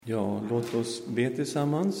Ja, låt oss be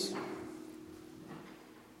tillsammans.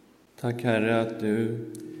 Tack Herre att du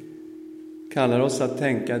kallar oss att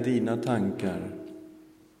tänka dina tankar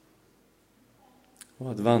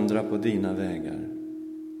och att vandra på dina vägar.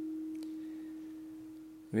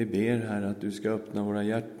 Vi ber Herre att du ska öppna våra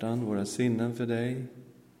hjärtan, våra sinnen för dig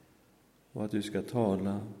och att du ska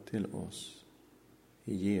tala till oss.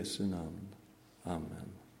 I Jesu namn. Amen.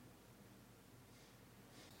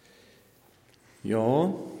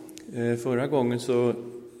 Ja, förra gången så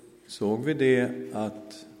såg vi det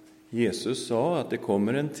att Jesus sa att det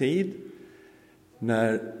kommer en tid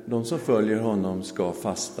när de som följer honom ska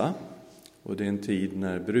fasta. Och det är en tid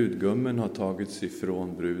när brudgummen har tagits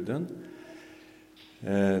ifrån bruden.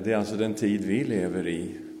 Det är alltså den tid vi lever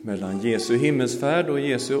i mellan Jesu himmelsfärd och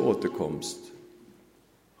Jesu återkomst.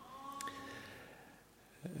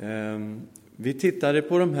 Vi tittade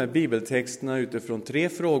på de här bibeltexterna utifrån 3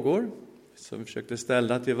 frågor som vi försökte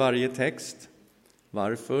ställa till varje text.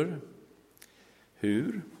 Varför?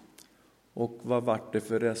 Hur? Och vad vart det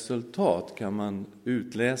för resultat? Kan man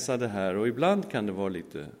utläsa det här? Och ibland kan det vara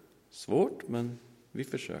lite svårt, men vi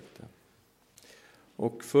försökte.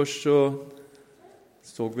 Och först så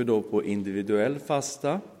såg vi då på individuell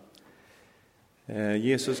fasta.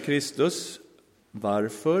 Jesus Kristus,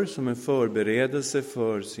 varför? Som en förberedelse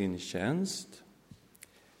för sin tjänst.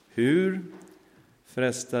 Hur?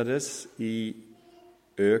 Frestades i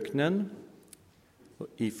öknen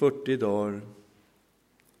i 40 dagar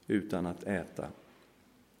utan att äta.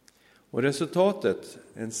 Och resultatet,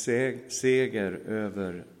 en seger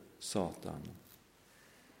över Satan.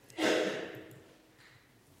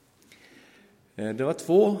 Det var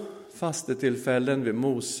 2 fastetillfällen vid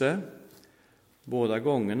Mose. Båda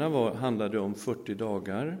gångerna handlade om 40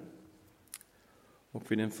 dagar.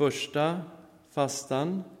 Och vid den första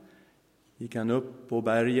fastan gick han upp på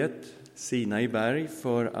berget, Sinai berg,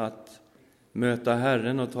 för att möta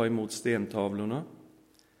Herren och ta emot stentavlorna.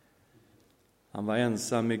 Han var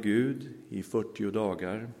ensam med Gud i 40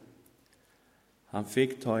 dagar. Han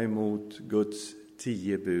fick ta emot Guds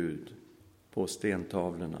 10 bud på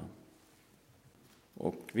stentavlorna.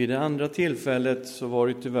 Och vid det andra tillfället så var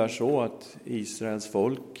det tyvärr så att Israels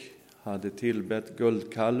folk hade tillbett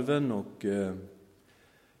guldkalven och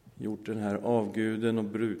gjort den här avguden och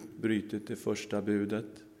brytit det första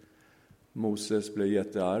budet. Moses blev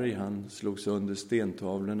jättearg, han slog sönder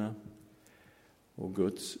stentavlorna. Och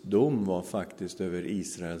Guds dom var faktiskt över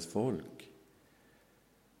Israels folk.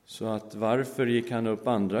 Så att varför gick han upp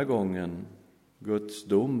andra gången? Guds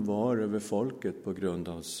dom var över folket på grund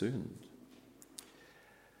av synd.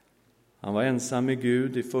 Han var ensam med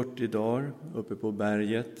Gud i 40 dagar uppe på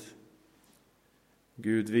berget.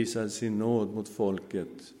 Gud visade sin nåd mot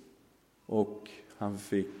folket och han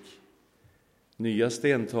fick nya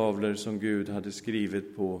stentavlor som Gud hade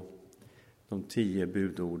skrivit på de 10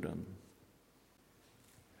 budorden.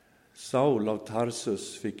 Saul av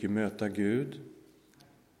Tarsus fick ju möta Gud.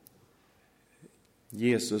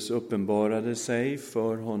 Jesus uppenbarade sig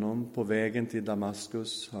för honom på vägen till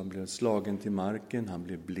Damaskus. Han blev slagen till marken, han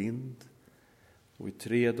blev blind. Och i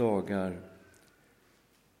 3 dagar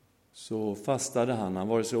så fastade han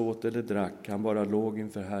vare sig åt eller drack. Han bara låg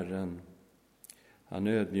inför Herren. Han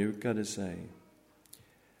ödmjukade sig.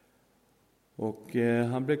 Och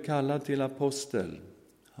han blev kallad till apostel.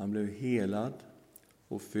 Han blev helad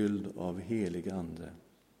och fylld av helig ande.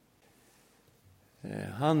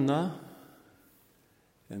 Hanna,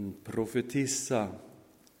 en profetissa,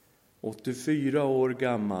 84 år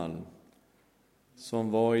gammal,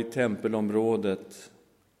 som var i tempelområdet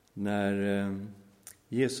när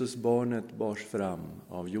Jesusbarnet bars fram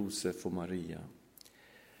av Josef och Maria.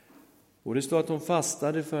 Och det står att hon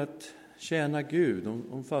fastade för att tjäna Gud.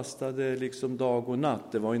 Hon fastade liksom dag och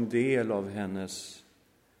natt. Det var en del av hennes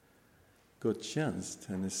gudstjänst,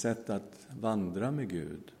 hennes sätt att vandra med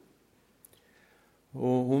Gud. Och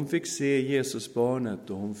hon fick se Jesusbarnet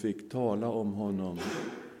och hon fick tala om honom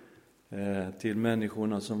till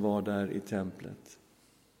människorna som var där i templet.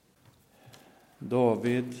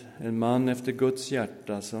 David, en man efter Guds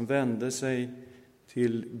hjärta som vände sig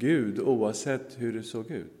till Gud oavsett hur det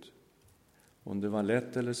såg ut. Om det var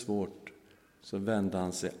lätt eller svårt så vände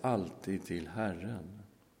han sig alltid till Herren.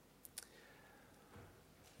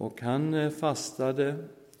 Och han fastade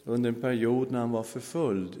under en period när han var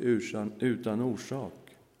förföljd utan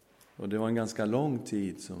orsak. Och det var en ganska lång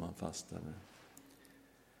tid som han fastade.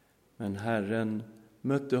 Men Herren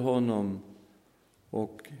mötte honom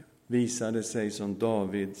och visade sig som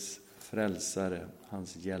Davids frälsare,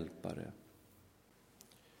 hans hjälpare.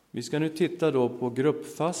 Vi ska nu titta då på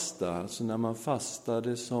gruppfasta, alltså när man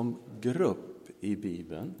fastade som grupp i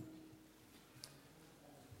Bibeln.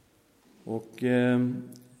 Och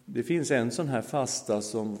det finns en sån här fasta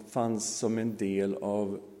som fanns som en del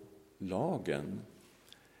av lagen.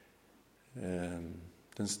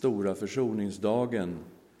 Den stora försoningsdagen,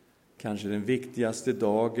 kanske den viktigaste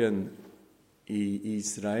dagen i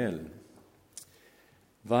Israel.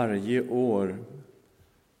 Varje år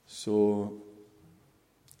så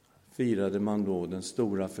firade man då den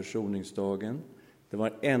stora försoningsdagen. Det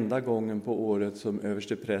var enda gången på året som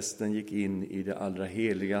översteprästen gick in i det allra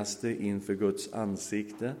heligaste inför Guds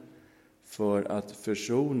ansikte för att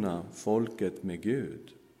försona folket med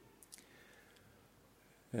Gud.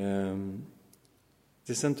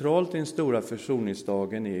 Det centralt i den stora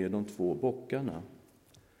försoningsdagen är de 2 bockarna.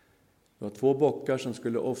 Det var 2 bockar som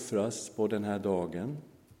skulle offras på den här dagen.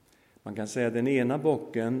 Man kan säga att den ena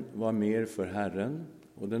bocken var mer för Herren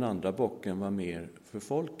och den andra bocken var mer för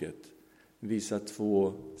folket. Det visar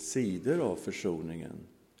 2 sidor av försoningen.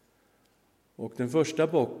 Och den första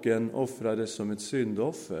bocken offrades som ett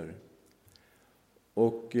syndoffer.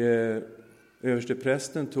 Och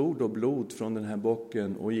översteprästen tog då blod från den här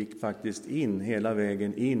bocken och gick faktiskt hela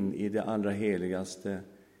vägen in i det allra heligaste,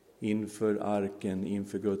 inför arken,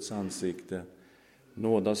 inför Guds ansikte.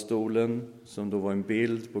 Nådastolen, som då var en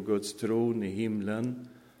bild på Guds tron i himlen,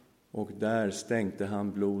 och där stänkte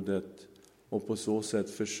han blodet, och på så sätt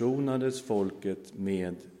försonades folket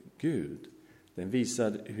med Gud. Den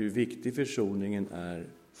visar hur viktig försoningen är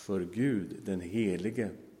för Gud, den helige.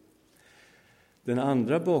 Den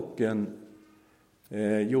andra bocken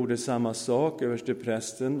gjorde samma sak.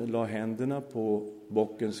 Översteprästen la händerna på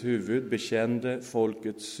bockens huvud, bekände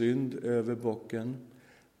folkets synd över bocken.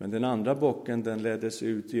 Men den andra bocken, den leddes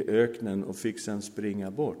ut i öknen och fick sedan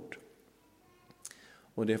springa bort.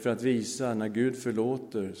 Och det är för att visa, när Gud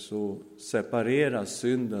förlåter så separeras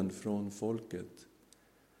synden från folket.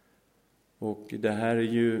 Och det här är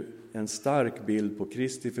ju en stark bild på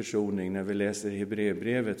Kristi försoning. När vi läser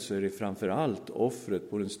Hebreerbrevet så är det framför allt offret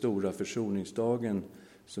på den stora försoningsdagen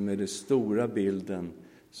som är den stora bilden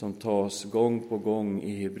som tas gång på gång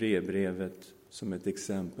i Hebreerbrevet som ett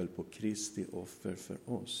exempel på Kristi offer för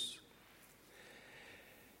oss.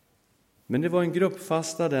 Men det var en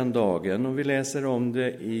gruppfasta den dagen, och vi läser om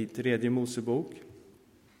det i 3 Mosebok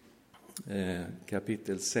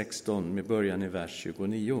kapitel 16 med början i vers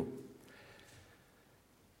 29.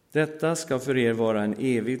 Detta ska för er vara en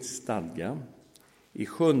evig stadga. I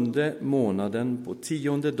 7:e månaden, på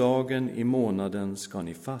 10:e dagen i månaden ska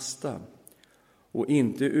ni fasta och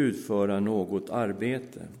inte utföra något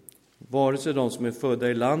arbete, vare sig de som är födda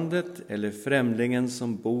i landet eller främlingen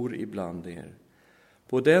som bor ibland er.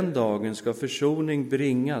 På den dagen ska försoning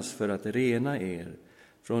bringas för att rena er.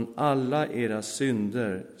 Från alla era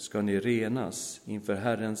synder ska ni renas inför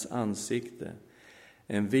Herrens ansikte.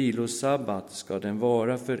 En vilosabbat ska den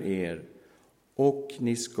vara för er, och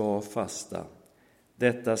ni ska fasta.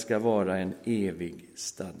 Detta ska vara en evig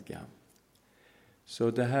stadga.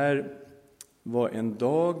 Så det här var en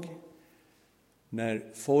dag när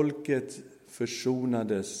folket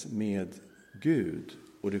försonades med Gud,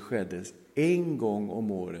 och det skedde en gång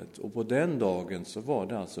om året. Och på den dagen så var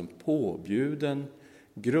det alltså en påbjuden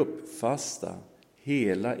gruppfasta.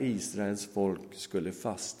 Hela Israels folk skulle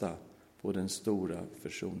fasta på den stora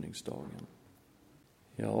försoningsdagen.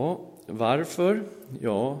 Ja, varför?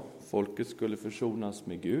 Ja, folket skulle försonas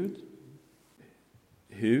med Gud.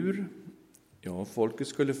 Hur? Ja, folket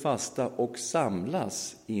skulle fasta och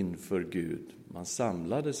samlas inför Gud. Man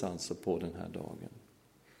samlades alltså på den här dagen.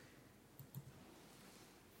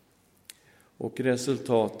 Och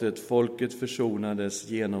resultatet, folket försonades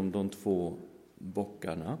genom de 2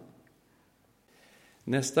 bockarna.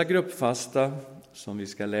 Nästa gruppfasta som vi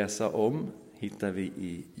ska läsa om hittar vi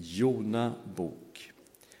i Jona bok.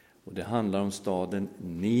 Och det handlar om staden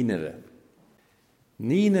Nineve.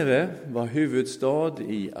 Nineve var huvudstad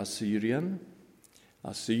i Assyrien.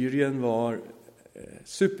 Assyrien var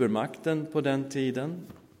supermakten på den tiden.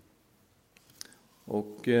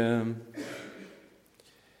 Och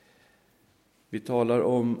vi talar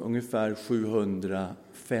om ungefär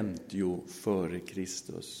 750 före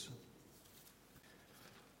Kristus.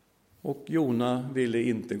 Och Jona ville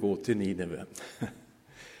inte gå till Nineve.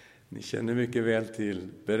 Ni känner mycket väl till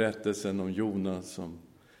berättelsen om Jona som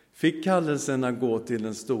fick kallelsen att gå till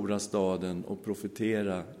den stora staden och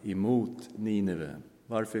profetera emot Nineve.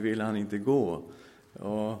 Varför ville han inte gå?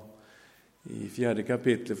 Ja, i 4:e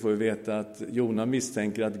kapitlet får vi veta att Jona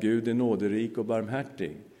misstänker att Gud är nåderik och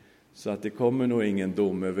barmhärtig. Så att det kommer nog ingen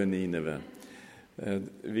dom över Nineve,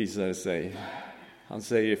 visar det sig. Han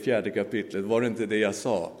säger i 4:e kapitlet, var det inte det jag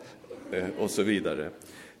sa? Och så vidare.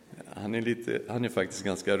 Han är faktiskt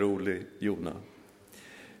ganska rolig, Jona.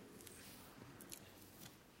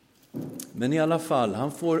 Men i alla fall,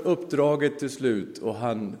 han får uppdraget till slut och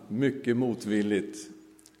han mycket motvilligt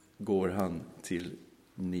går han till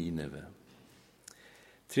Nineve.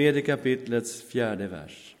 3 kapitlets 4:e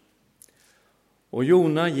vers. Och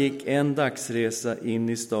Jona gick en dagsresa in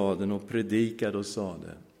i staden och predikade och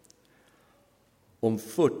sade: om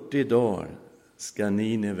 40 dagar ska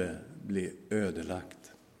Nineve bli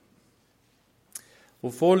ödelagt.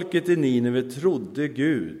 Och folket i Nineve trodde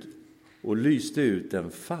Gud och lyste ut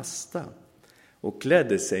en fasta och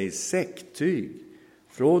klädde sig i säcktyg,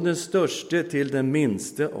 från den störste till den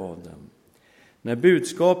minste av dem. När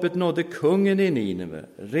budskapet nådde kungen i Nineve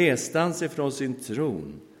reste han sig från sin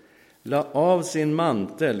tron, la av sin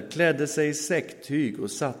mantel, klädde sig i säcktyg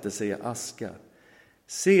och satte sig i aska.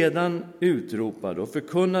 Sedan utropade och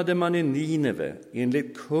förkunnade man i Nineve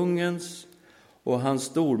enligt kungens och hans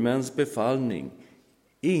stormäns befallning: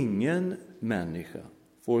 ingen människa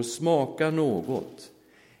får smaka något,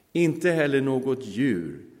 inte heller något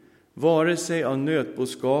djur, vare sig av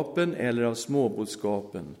nötboskapen eller av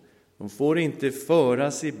småboskapen. De får inte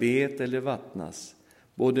föras i bet eller vattnas.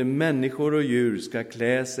 Både människor och djur ska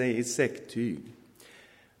klä sig i säcktyg.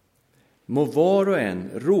 Må var och en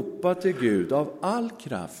ropa till Gud av all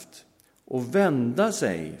kraft och vända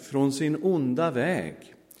sig från sin onda väg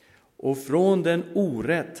och från den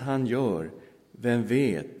orätt han gör. Vem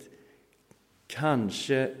vet,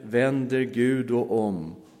 kanske vänder Gud då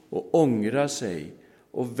om och ångrar sig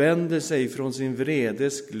och vänder sig från sin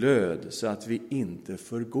vredes glöd så att vi inte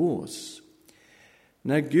förgås.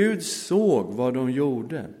 När Gud såg vad de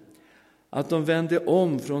gjorde, att de vände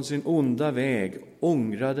om från sin onda väg,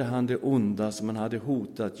 ångrade han det onda som han hade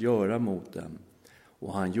hotat göra mot dem,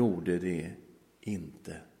 och han gjorde det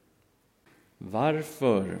inte.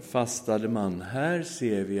 Varför fastade man? Här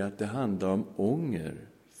ser vi att det handlar om ånger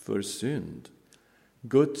för synd.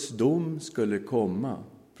 Guds dom skulle komma.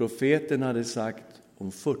 Profeten hade sagt: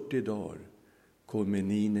 om 40 dagar kommer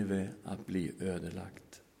Nineve att bli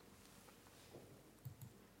ödelagt.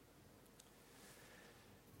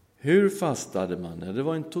 Hur fastade man? Det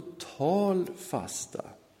var en total fasta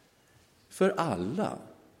för alla,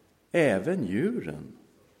 även djuren.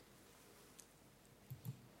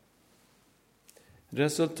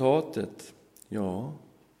 Resultatet, ja,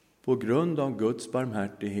 på grund av Guds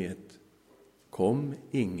barmhärtighet kom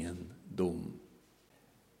ingen dom.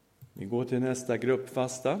 Vi går till nästa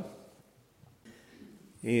gruppfasta.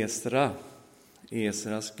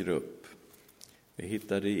 Esras grupp. Vi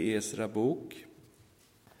hittar det i Esra bok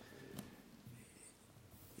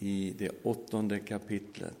i det 8:e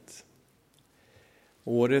kapitlet.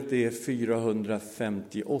 Året är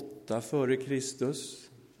 458 före Kristus.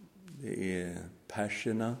 Det är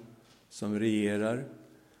perserna som regerar.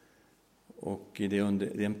 Och det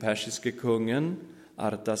är den persiske kungen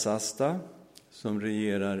Artasasta som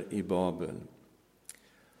regerar i Babel.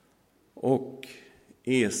 Och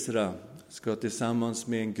Esra ska tillsammans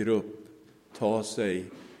med en grupp ta sig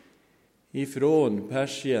ifrån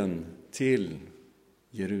Persien till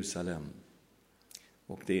Jerusalem.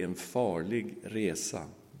 Och det är en farlig resa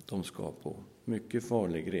de ska på. Mycket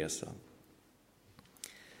farlig resa.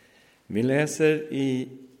 Vi läser i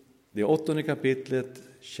det 8:e kapitlet,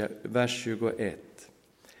 vers 21.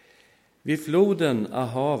 Vid floden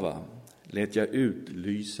Ahava lät jag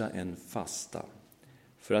utlysa en fasta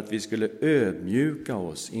för att vi skulle ödmjuka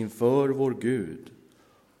oss inför vår Gud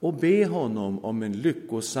och be honom om en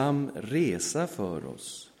lyckosam resa för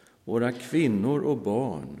oss, våra kvinnor och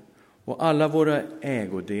barn och alla våra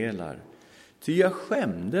ägodelar. Ty jag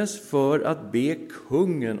skämdes för att be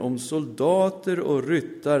kungen om soldater och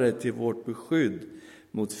ryttare till vårt beskydd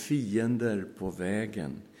mot fiender på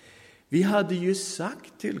vägen. Vi hade ju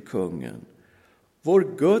sagt till kungen: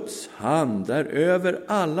 vår Guds hand är över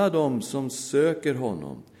alla dem som söker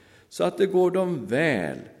honom, så att det går dem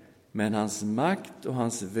väl, men hans makt och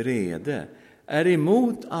hans vrede är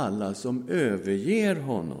emot alla som överger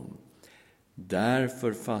honom.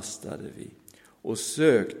 Därför fastade vi och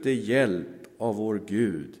sökte hjälp av vår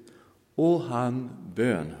Gud, och han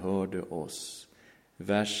bönhörde oss.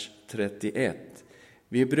 Vers 31.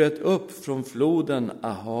 Vi bröt upp från floden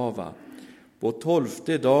Ahava på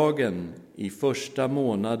 12:e dagen i första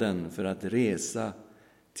månaden för att resa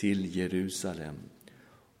till Jerusalem.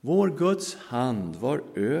 Vår Guds hand var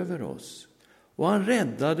över oss, och han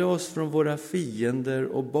räddade oss från våra fiender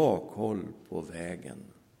och bakhåll på vägen.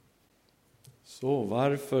 Så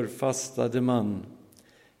varför fastade man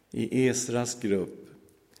i Esras grupp?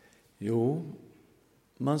 Jo,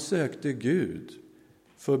 man sökte Gud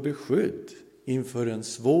för beskydd inför en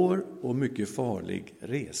svår och mycket farlig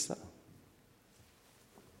resa.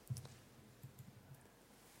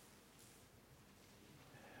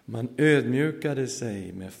 Man ödmjukade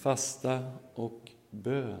sig med fasta och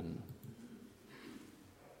bön.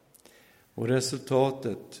 Och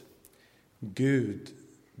resultatet, Gud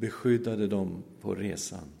beskyddade dem på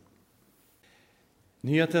resan.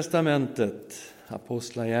 Nya testamentet,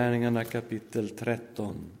 Apostlagärningarna kapitel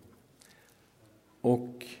 13.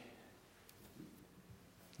 Och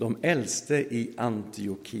de äldste i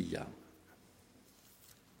Antiokia.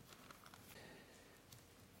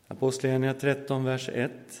 Apostlagärningarna 13, vers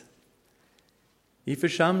 1. I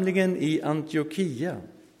församlingen i Antiokia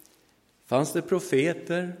fanns det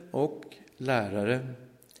profeter och lärare.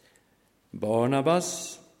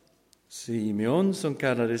 Barnabas, Simeon som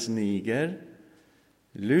kallades Niger,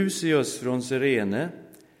 Lucius från Cyrene,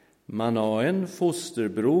 Manaen,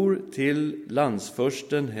 fosterbror till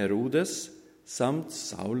landsförsten Herodes, samt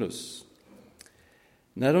Saulus.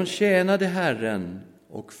 När de tjänade Herren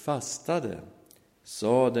och fastade,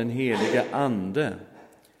 sa den heliga ande: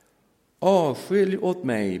 avskilj åt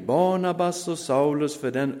mig Barnabas och Saulus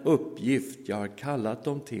för den uppgift jag har kallat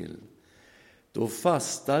dem till. Då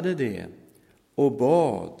fastade de och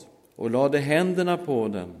bad och lade händerna på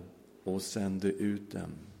dem och sände ut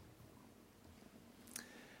dem.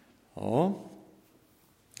 Ja,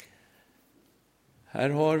 här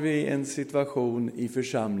har vi en situation i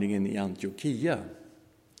församlingen i Antiokia.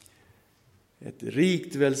 Ett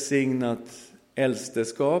rikt välsignat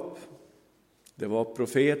äldsteskap. Det var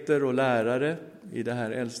profeter och lärare i det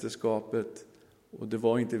här äldsteskapet. Och det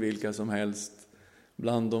var inte vilka som helst.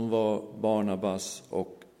 Bland dem var Barnabas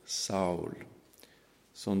och Saul,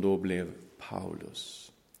 som då blev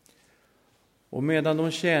Paulus. Och medan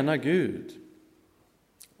de tjänar Gud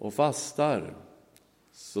och fastar,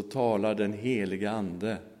 så talar den heliga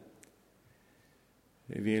ande: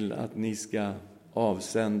 vi vill att ni ska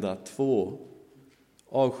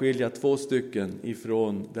avskilja två stycken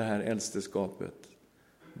ifrån det här äldsteskapet,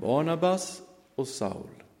 Barnabas och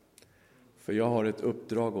Saul, för jag har ett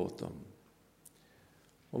uppdrag åt dem.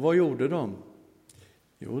 Och vad gjorde de?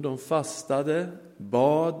 Jo, de fastade,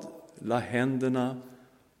 bad, la händerna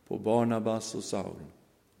på Barnabas och Saul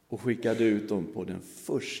och skickade ut dem på den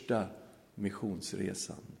första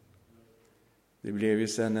missionsresan. Det blev ju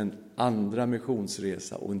sedan en andra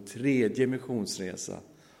missionsresa och en tredje missionsresa.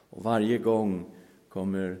 Och varje gång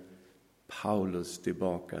kommer Paulus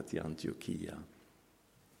tillbaka till Antiokia.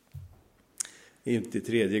 Inte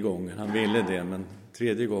tredje gången, han ville det, men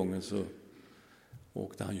tredje gången så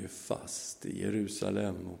åkte han ju fast i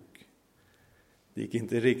Jerusalem. Och det gick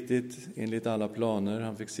inte riktigt enligt alla planer.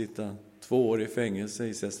 Han fick sitta 2 år i fängelse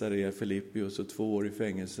i Caesarea Philippi och så 2 år i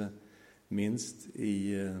fängelse minst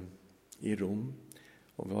i Rom.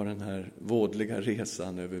 Och vi har den här vådliga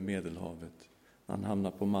resan över Medelhavet. Han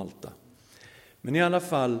hamnar på Malta. Men i alla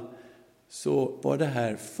fall så var det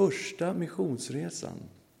här första missionsresan.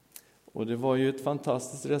 Och det var ju ett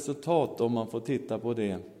fantastiskt resultat om man får titta på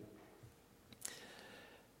det.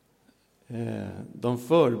 De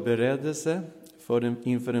förberedde sig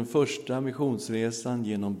inför den första missionsresan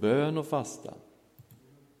genom bön och fasta.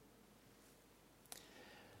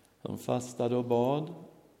 De fastade och bad.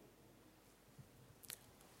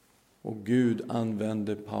 Och Gud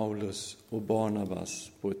använde Paulus och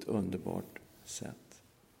Barnabas på ett underbart sätt.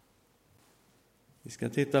 Vi ska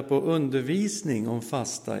titta på undervisning om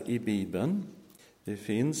fasta i Bibeln. Det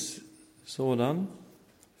finns sådan,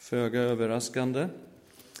 föga överraskande.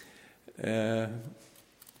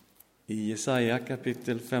 I Jesaja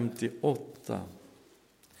kapitel 58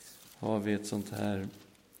 har vi ett sånt här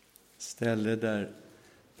ställe där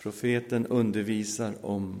profeten undervisar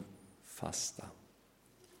om fasta.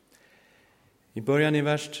 I början i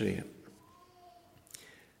vers 3.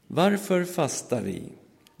 Varför fastar vi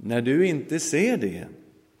när du inte ser det?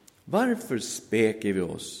 Varför späker vi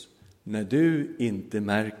oss när du inte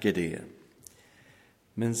märker det?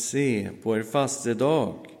 Men se, på er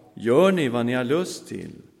fastedag gör ni vad ni har lust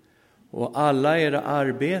till, och alla era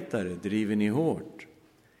arbetare driver ni hårt.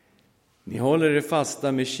 Ni håller er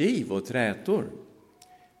fasta med kiv och trätor.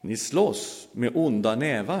 Ni slåss med onda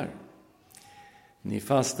nävar. Ni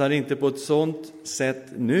fastar inte på ett sådant sätt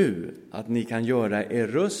nu att ni kan göra er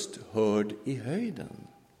röst hörd i höjden.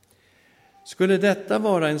 Skulle detta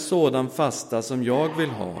vara en sådan fasta som jag vill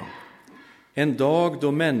ha, en dag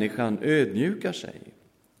då människan ödmjukar sig?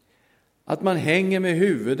 Att man hänger med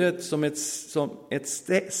huvudet som ett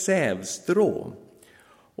sävstrå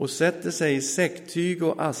och sätter sig i säcktyg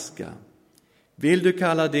och aska. Vill du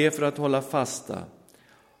kalla det för att hålla fasta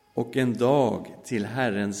och en dag till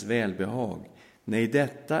Herrens välbehag? Nej,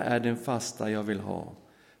 detta är den fasta jag vill ha.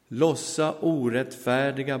 Lossa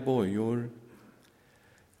orättfärdiga bojor,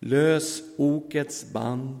 lös okets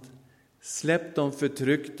band, Släpp de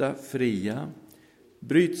förtryckta fria.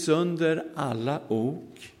 Bryt sönder alla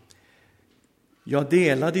ok. Jag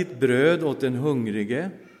delar ditt bröd åt den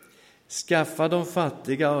hungrige. Skaffa de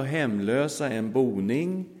fattiga och hemlösa en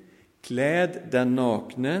boning. Kläd den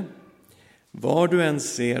nakne, var du än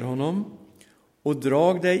ser honom. Och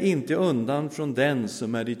drag dig inte undan från den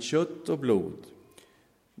som är ditt kött och blod.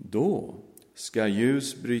 Då ska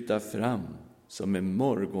ljus bryta fram som är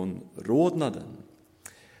morgonrodnaden.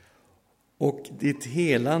 Och ditt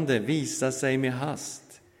helande visa sig med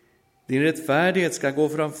hast. Din rättfärdighet ska gå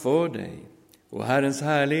framför dig, och Herrens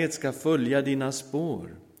härlighet ska följa dina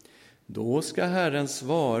spår. Då ska Herren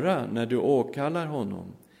svara när du åkallar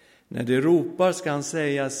honom. När du ropar ska han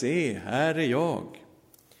säga, se, här är jag.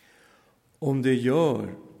 Om du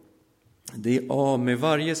gör det av med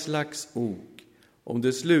varje slags ok, om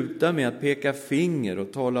du slutar med att peka finger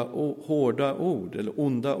och tala hårda ord eller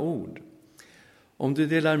onda ord, om du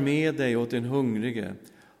delar med dig åt den hungrige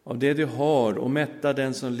av det du har och mättar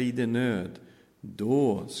den som lider nöd,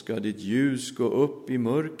 då ska ditt ljus gå upp i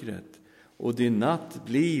mörkret och din natt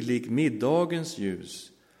bli lik middagens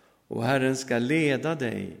ljus. Och Herren ska leda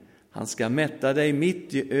dig, han ska mätta dig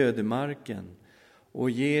mitt i ödemarken och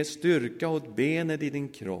ge styrka åt benet i din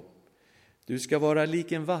kropp. Du ska vara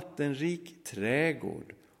lik en vattenrik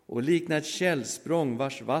trädgård och likna ett källsprång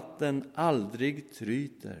vars vatten aldrig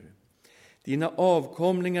tryter. Dina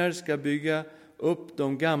avkomlingar ska bygga upp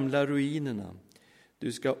de gamla ruinerna.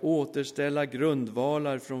 Du ska återställa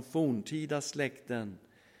grundvalar från forntida släkten.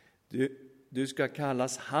 Du ska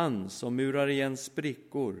kallas han som murar igen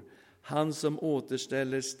sprickor, han som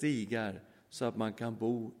återställer stigar så att man kan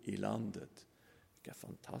bo i landet. Vilka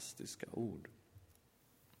fantastiska ord.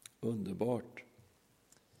 Underbart.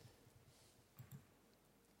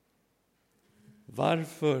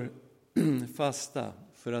 Varför fasta?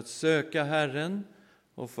 För att söka Herren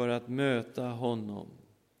och för att möta honom.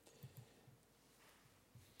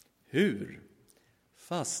 Hur?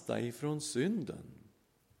 Fasta ifrån synden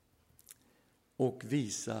och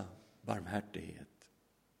visa barmhärtighet.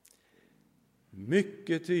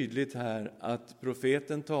 Mycket tydligt här att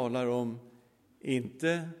profeten talar om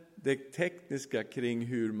inte det tekniska kring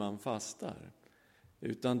hur man fastar,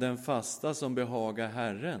 utan den fasta som behagar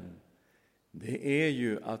Herren. Det är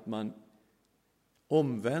ju att man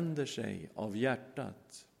omvänder sig av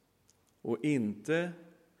hjärtat och inte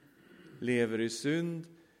lever i synd,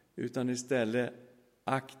 utan istället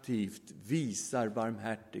aktivt visar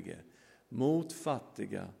barmhärtige mot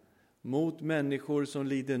fattiga, mot människor som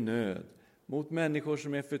lider nöd, mot människor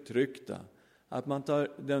som är förtryckta. Att man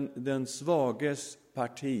tar den svages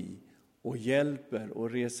parti och hjälper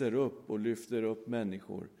och reser upp och lyfter upp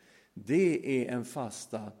människor. Det är en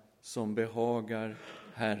fasta som behagar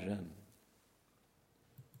Herren.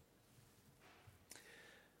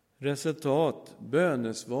 Resultat,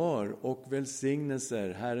 bönesvar och välsignelser.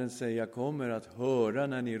 Herren säger, jag kommer att höra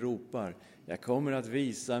när ni ropar. Jag kommer att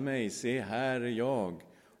visa mig, se här är jag.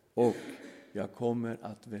 Och jag kommer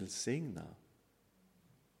att välsigna.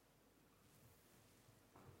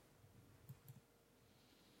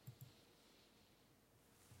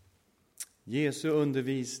 Jesu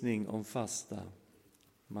undervisning om fasta.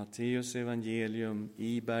 Matteus evangelium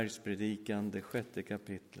i bergspredikan, det 6:e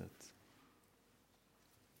kapitlet.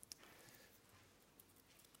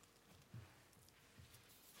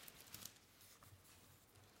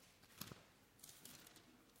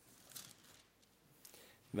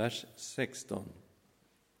 Vers 16.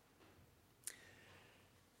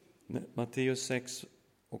 Matteus 6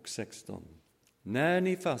 och 16. När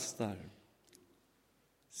ni fastar,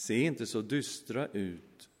 se inte så dystra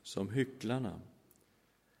ut som hycklarna.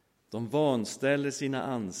 De vanställer sina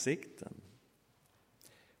ansikten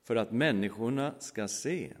för att människorna ska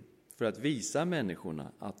se, för att visa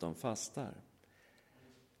människorna att de fastar.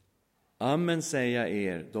 Amen säger jag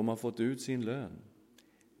er, de har fått ut sin lön.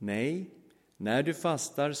 Nej, när du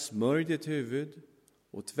fastar, smörj ditt huvud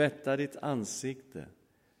och tvätta ditt ansikte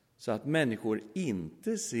så att människor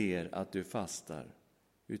inte ser att du fastar,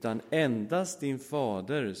 utan endast din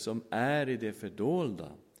fader som är i det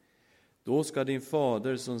fördolda. Då ska din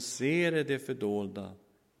fader som ser i det fördolda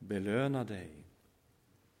belöna dig.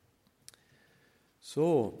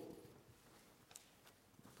 Så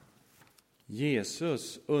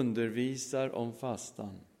Jesus undervisar om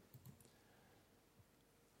fastan.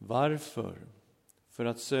 Varför? För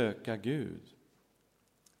att söka Gud.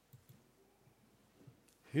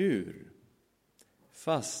 Hur?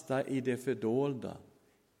 Fasta i det fördolda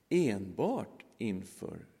enbart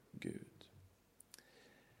inför Gud.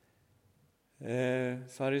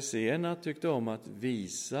 Fariseerna tyckte om att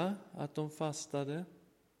visa att de fastade.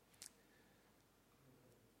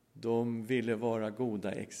 De ville vara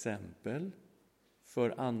goda exempel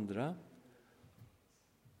för andra.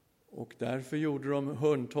 Och därför gjorde de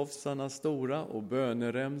hörntofsarna stora och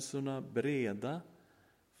böneremsorna breda.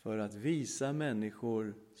 För att visa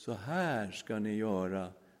människor, så här ska ni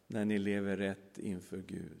göra när ni lever rätt inför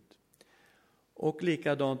Gud. Och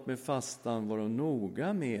likadant med fastan var de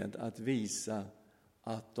noga med att visa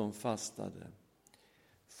att de fastade.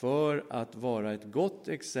 För att vara ett gott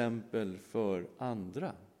exempel för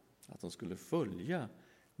andra. Att de skulle följa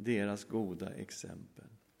deras goda exempel.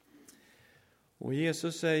 Och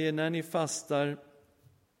Jesus säger, när ni fastar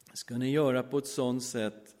ska ni göra på ett sådant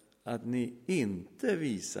sätt att ni inte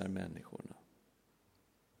visar människorna.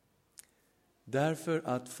 Därför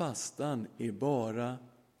att fastan är bara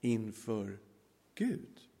inför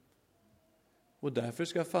Gud. Och därför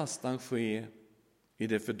ska fastan ske i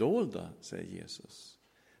det fördolda, säger Jesus.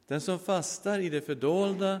 Den som fastar i det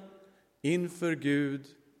fördolda inför Gud,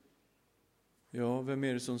 ja, vem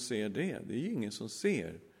är det som ser det? Det är ju ingen som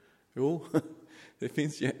ser. Jo, det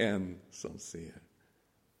finns ju en som ser.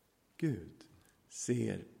 Gud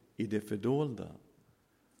ser i det fördolda.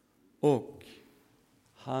 Och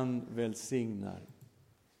han välsignar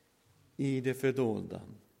i det fördolda.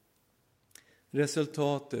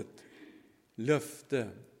 Resultatet, löfte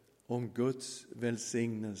om Guds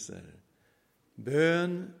välsignelser.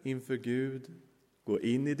 Bön inför Gud, gå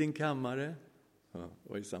in i din kammare. Ja,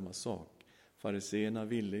 och i samma sak. Fariseerna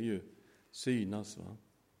ville ju synas, va?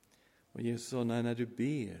 Och Jesus sa, när du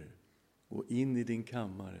ber, gå in i din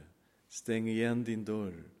kammare, stäng igen din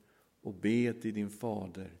dörr och be till din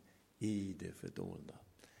fader i det fördolda.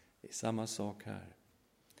 Det är samma sak här.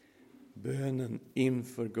 Bönen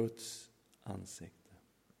inför Guds ansikte.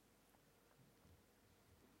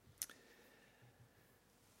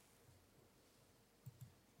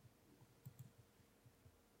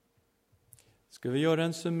 Ska vi göra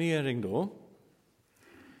en summering då?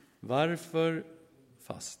 Varför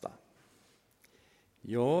fasta?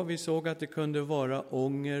 Ja, vi såg att det kunde vara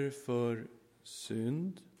ånger för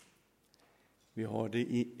synd. Vi har det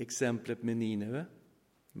i exemplet med Nineve,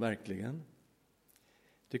 verkligen.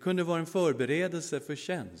 Det kunde vara en förberedelse för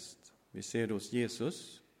tjänst. Vi ser det hos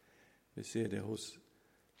Jesus. Vi ser det hos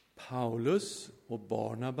Paulus och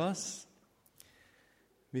Barnabas.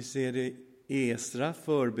 Vi ser det i Esra,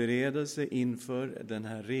 förberedelse inför den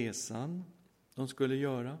här resan de skulle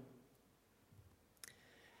göra.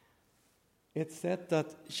 Ett sätt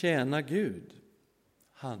att tjäna Gud.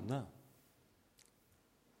 Hanna.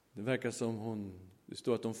 Det verkar som det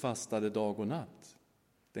står att de fastade dag och natt.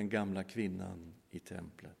 Den gamla kvinnan i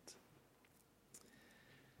templet.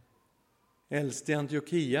 Äldste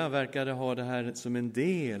Antiochia verkade ha det här som en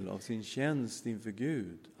del av sin tjänst inför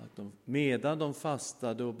Gud. Att medan de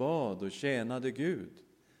fastade och bad och tjänade Gud,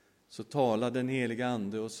 så talade den heliga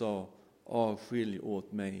ande och sa, avskilj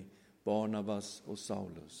åt mig Barnabas och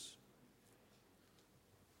Saulus.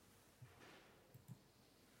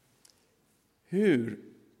 Hur?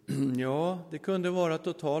 Ja, det kunde vara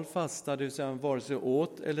total fasta, det vill säga vare sig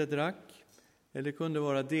åt eller drack. Eller kunde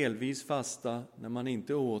vara delvis fasta när man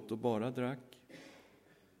inte åt och bara drack.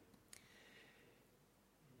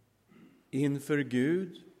 Inför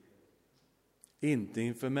Gud, inte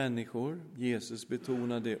inför människor. Jesus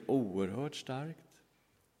betonade det oerhört starkt.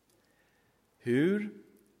 Hur?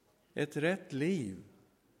 Ett rätt liv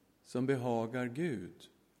som behagar Gud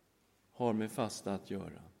har med fasta att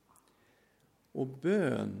göra. Och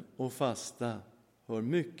bön och fasta hör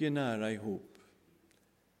mycket nära ihop.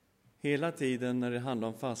 Hela tiden när det handlar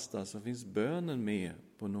om fasta så finns bönen med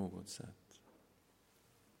på något sätt.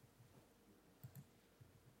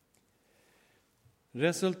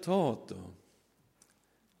 Resultat då?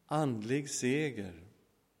 Andlig seger.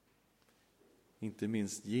 Inte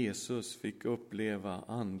minst Jesus fick uppleva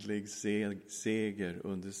andlig seger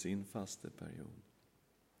under sin fasteperiod.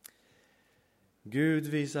 Gud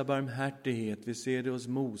visar barmhärtighet. Vi ser det hos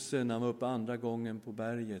Mose när han var uppe andra gången på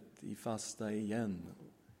berget i fasta igen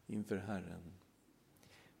inför Herren.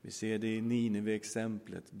 Vi ser det i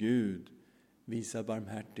Nineve-exemplet. Gud visar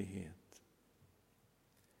barmhärtighet.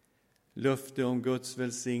 Löfte om Guds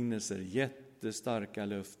välsignelser, jättestarka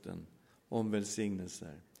löften om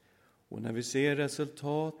välsignelser. Och när vi ser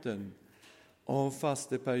resultaten av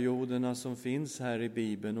fasteperioderna som finns här i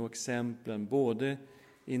Bibeln och exemplen, både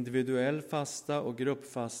individuell fasta och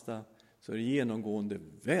gruppfasta, så är det genomgående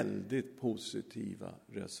väldigt positiva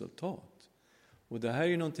resultat. Och det här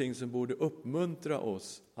är någonting som borde uppmuntra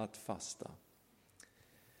oss att fasta.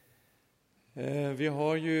 Vi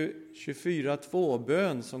har ju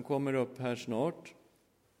 24-2-bön som kommer upp här snart.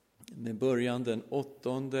 Med början den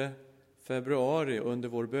 8 februari under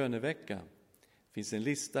vår bönevecka. Det finns en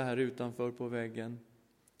lista här utanför på väggen.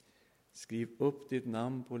 Skriv upp ditt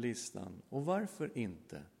namn på listan. Och varför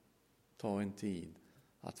inte ta en tid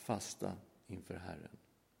att fasta inför Herren?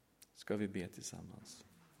 Ska vi be tillsammans.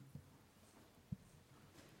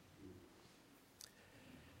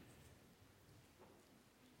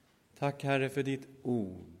 Tack Herre för ditt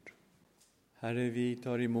ord. Herre, vi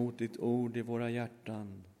tar emot ditt ord i våra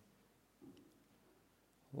hjärtan.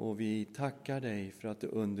 Och vi tackar dig för att du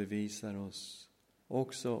undervisar oss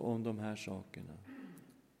också om de här sakerna.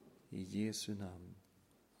 I Jesu namn.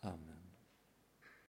 Amen.